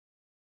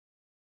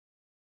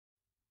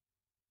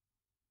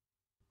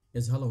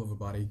Yes, hello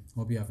everybody.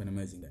 Hope you have an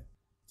amazing day.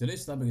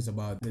 Today's topic is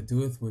about the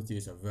tooth, which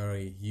is a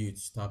very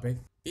huge topic.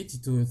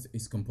 Each tooth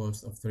is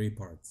composed of three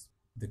parts: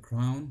 the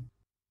crown,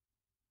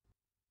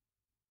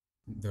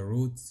 the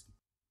roots,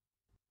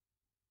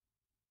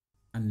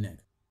 and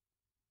neck.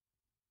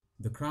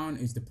 The crown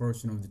is the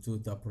portion of the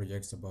tooth that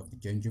projects above the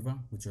gingiva,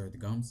 which are the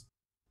gums.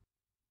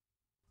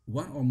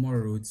 One or more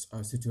roots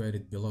are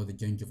situated below the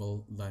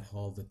gingival that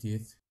hold the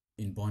teeth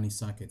in bony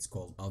sockets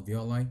called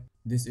alveoli.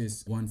 This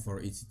is one for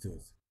each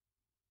tooth.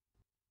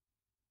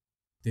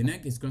 The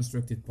neck is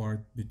constructed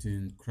part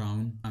between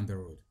crown and the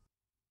root.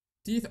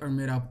 Teeth are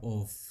made up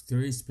of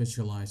three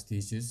specialized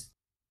tissues: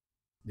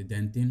 the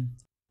dentin,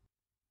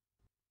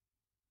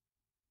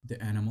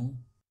 the enamel,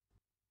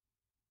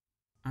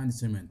 and the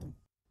cementum.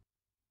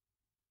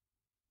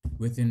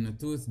 Within the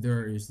tooth,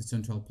 there is the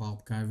central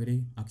pulp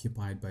cavity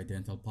occupied by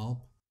dental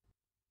pulp.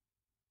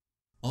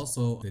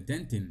 Also, the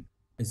dentin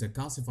is a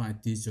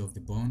calcified tissue of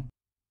the bone.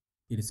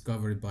 It is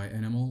covered by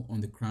enamel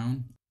on the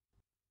crown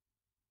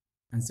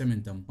and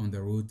cementum on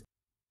the root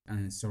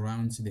and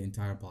surrounds the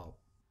entire pulp.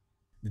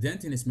 The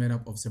dentin is made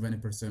up of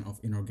 70%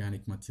 of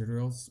inorganic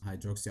materials: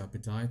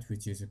 hydroxyapatite,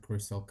 which is a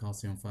crystal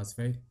calcium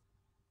phosphate,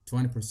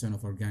 20%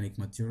 of organic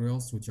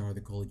materials, which are the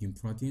collagen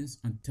proteins,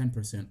 and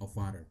 10% of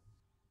water.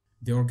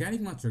 The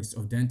organic matrix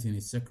of dentin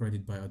is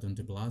secreted by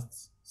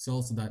odontoblasts,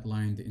 cells that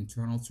line the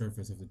internal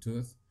surface of the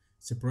tooth,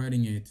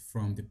 separating it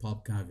from the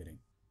pulp cavity.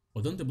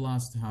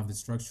 Odontoblasts have the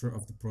structure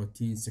of the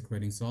protein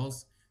secreting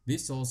cells.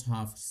 These cells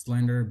have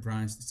slender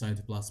branched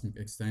cytoplasmic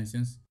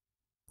extensions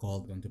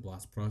called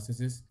odontoblast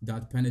processes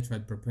that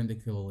penetrate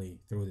perpendicularly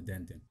through the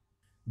dentin.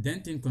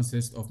 Dentin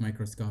consists of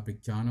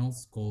microscopic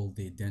channels called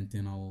the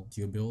dentinal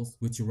tubules,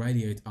 which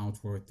radiate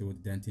outward through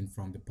the dentin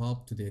from the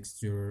pulp to the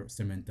exterior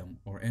cementum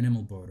or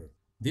enamel border.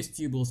 These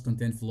tubules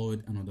contain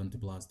fluid and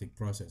odontoblastic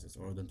processes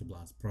or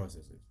odontoblast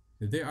processes.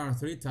 There are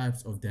three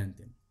types of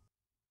dentin: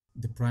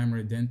 the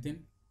primary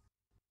dentin,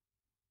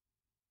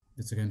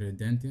 the secondary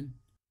dentin,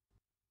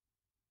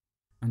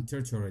 and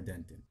tertiary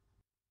dentin.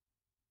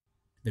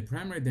 The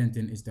primary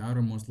dentin is the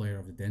outermost layer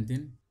of the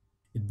dentin.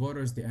 It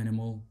borders the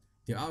enamel.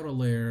 The outer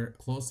layer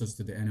closest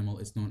to the enamel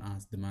is known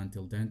as the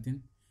mantle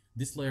dentin.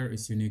 This layer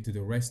is unique to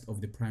the rest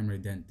of the primary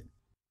dentin.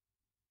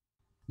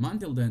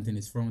 Mantle dentin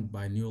is formed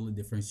by newly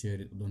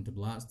differentiated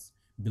odontoblasts.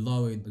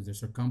 Below it, the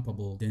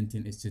circumpable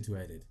dentin is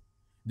situated.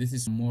 This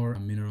is more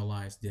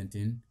mineralized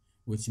dentin,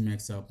 which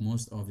makes up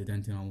most of the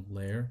dentinal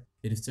layer.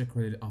 It is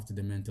secreted after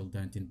the mantle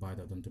dentin by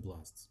the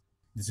odontoblasts.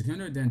 The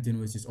secondary dentin,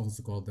 which is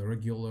also called the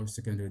regular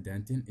secondary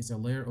dentin, is a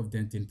layer of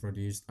dentin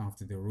produced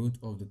after the root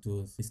of the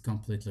tooth is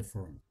completely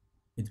formed.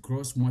 It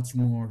grows much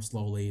more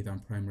slowly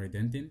than primary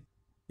dentin.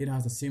 It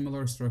has a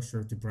similar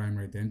structure to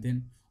primary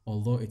dentin,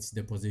 although its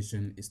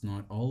deposition is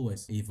not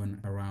always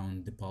even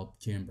around the pulp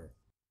chamber.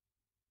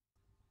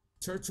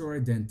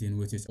 Tertiary dentin,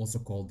 which is also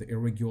called the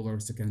irregular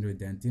secondary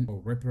dentin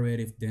or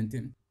reparative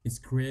dentin, is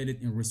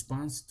created in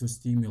response to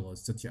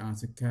stimulus such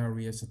as a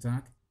caries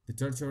attack. The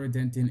tertiary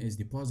dentin is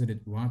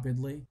deposited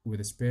rapidly with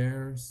a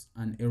sparse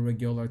and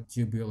irregular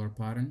tubular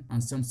pattern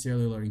and some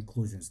cellular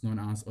inclusions known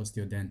as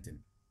osteodentin.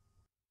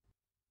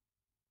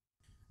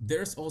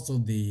 There's also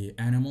the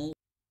enamel.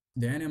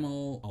 The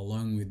enamel,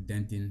 along with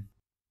dentin,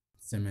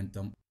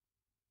 cementum,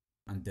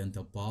 and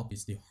dental pulp,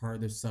 is the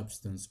hardest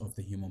substance of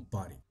the human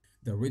body,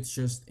 the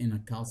richest in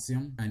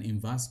calcium and in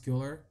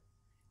vascular.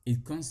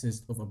 It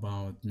consists of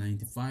about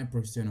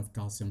 95% of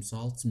calcium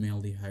salts,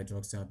 mainly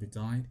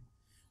hydroxyapatite,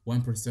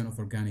 1% of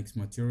organic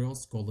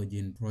materials,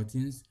 collagen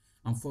proteins,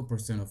 and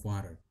 4% of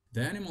water.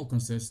 The enamel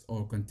consists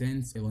or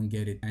contains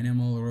elongated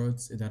enamel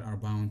rods that are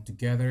bound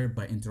together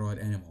by interrod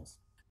enamels.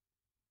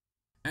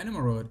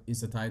 Enamel rod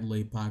is a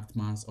tightly packed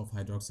mass of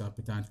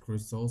hydroxyapatite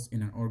crystals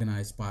in an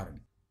organized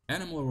pattern.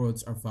 Enamel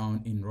rods are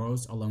found in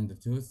rows along the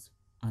tooth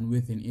and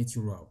within each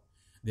row.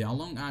 The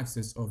along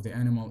axis of the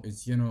enamel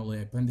is generally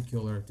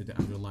perpendicular to the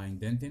underlying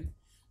dentin.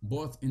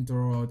 Both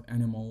interrod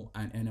enamel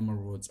and enamel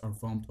rods are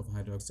formed of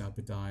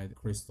hydroxyapatite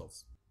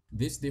crystals.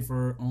 These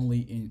differ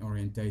only in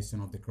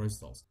orientation of the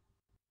crystals.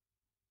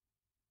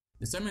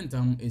 The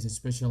cementum is a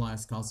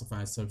specialized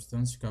calcified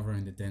substance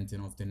covering the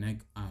dentin of the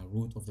neck and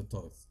root of the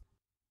tooth.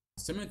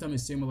 Cementum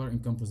is similar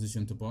in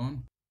composition to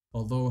bone,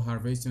 although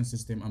Harvestian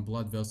system and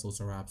blood vessels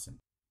are absent.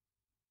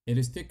 It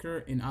is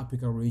thicker in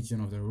apical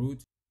region of the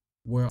root,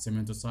 where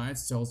cementocytes,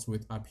 cells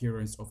with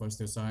appearance of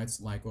osteocytes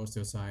like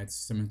osteocytes,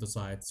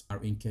 cementocytes,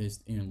 are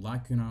encased in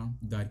lacuna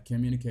that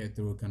communicate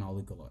through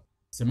canaliculus.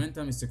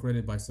 Cementum is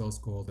secreted by cells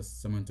called the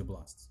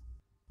cementoblasts.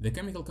 The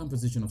chemical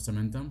composition of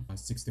cementum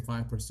has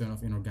 65%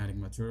 of inorganic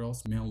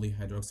materials, mainly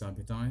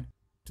hydroxyapatite,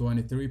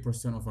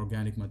 23% of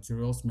organic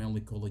materials,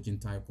 mainly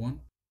collagen type 1,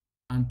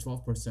 and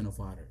 12% of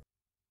water.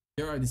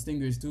 There are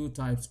distinguished two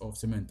types of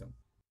cementum: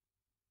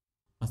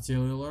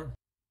 acellular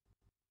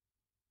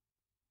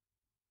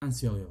and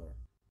cellular.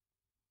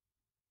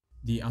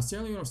 The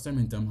acellular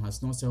cementum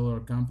has no cellular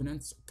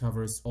components,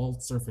 covers all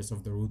surface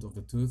of the root of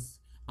the tooth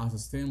as a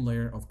thin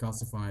layer of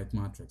calcified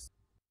matrix.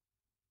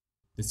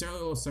 The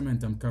cellulose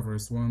cementum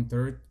covers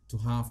 1/3 to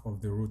half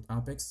of the root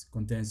apex,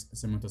 contains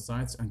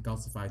cementocytes and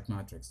calcified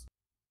matrix.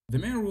 The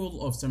main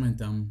role of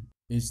cementum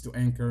is to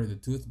anchor the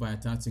tooth by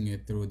attaching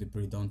it through the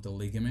periodontal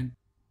ligament.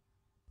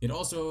 It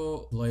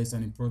also plays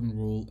an important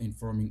role in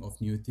forming of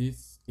new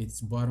teeth.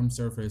 Its bottom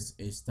surface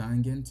is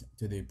tangent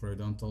to the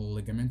periodontal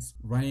ligaments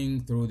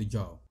running through the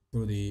jaw,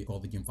 through the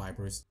collagen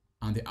fibers,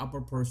 and the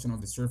upper portion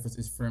of the surface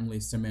is firmly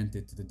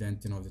cemented to the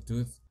dentin of the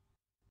tooth.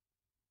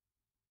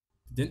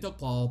 Dental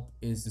pulp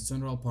is the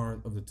central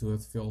part of the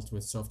tooth filled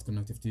with soft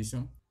connective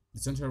tissue. The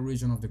central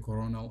region of the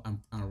coronal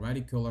and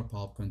radicular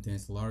pulp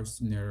contains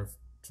large nerve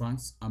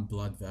trunks and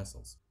blood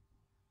vessels.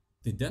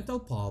 The dental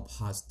pulp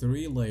has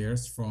 3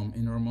 layers from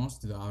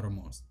innermost to the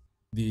outermost: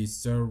 the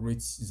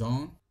cell-rich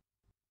zone,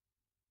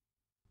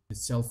 the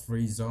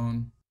cell-free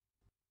zone,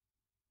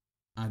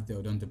 and the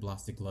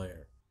odontoblastic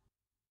layer.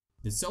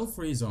 The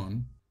cell-free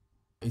zone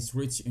is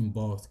rich in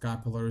both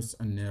capillaries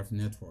and nerve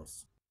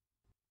networks.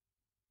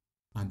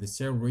 And the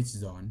cell-rich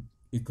zone,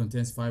 it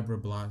contains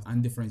fibroblasts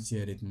and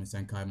differentiated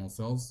mesenchymal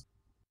cells,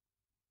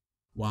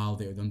 while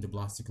the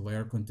odontoblastic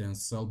layer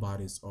contains cell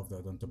bodies of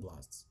the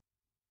odontoblasts.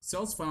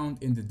 Cells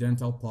found in the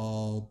dental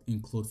pulp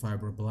include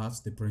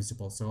fibroblasts, the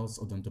principal cells,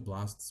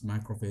 odontoblasts,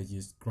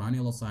 macrophages,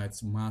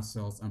 granulocytes, mast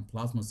cells, and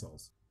plasma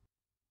cells.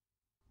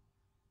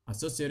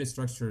 Associated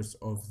structures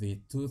of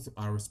the tooth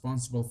are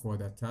responsible for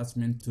the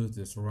attachment to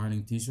the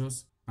surrounding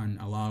tissues and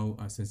allow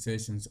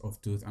sensations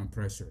of tooth and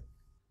pressure.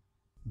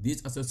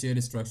 These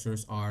associated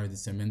structures are the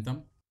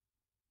cementum,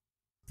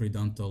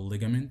 periodontal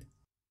ligament,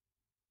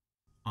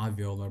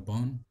 alveolar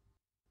bone,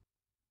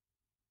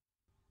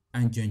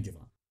 and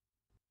gingiva.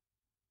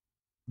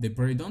 The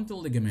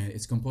periodontal ligament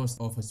is composed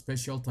of a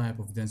special type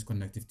of dense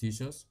connective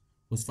tissues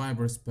whose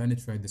fibers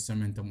penetrate the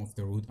cementum of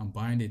the root and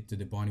bind it to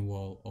the bony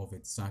wall of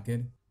its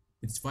socket.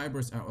 Its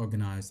fibers are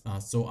organized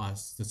so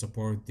as to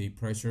support the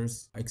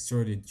pressures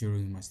exerted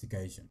during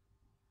mastication.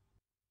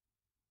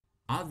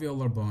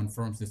 Alveolar bone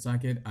forms the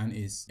socket and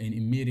is in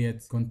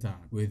immediate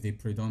contact with the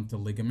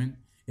periodontal ligament.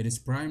 Its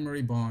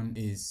primary bone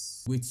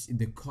is which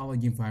the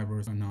collagen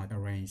fibers are not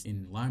arranged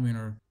in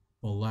laminar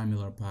or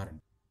lamellar pattern.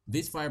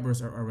 These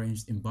fibers are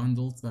arranged in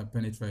bundles that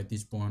penetrate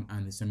this bone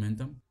and the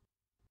cementum.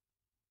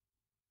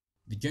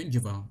 The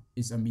gingiva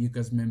is a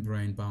mucous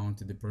membrane bound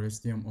to the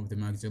periosteum of the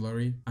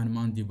maxillary and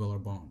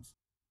mandibular bones.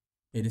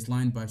 It is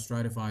lined by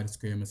stratified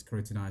squamous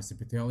keratinized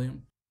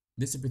epithelium.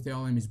 This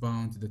epithelium is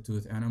bound to the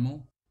tooth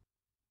enamel.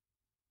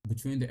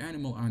 Between the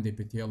enamel and the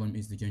epithelium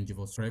is the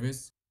gingival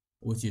crevice,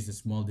 which is a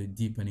small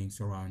deepening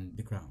around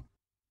the crown.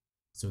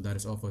 So that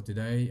is all for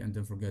today, and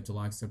don't forget to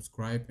like,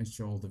 subscribe, and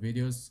share all the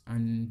videos,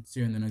 and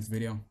see you in the next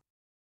video.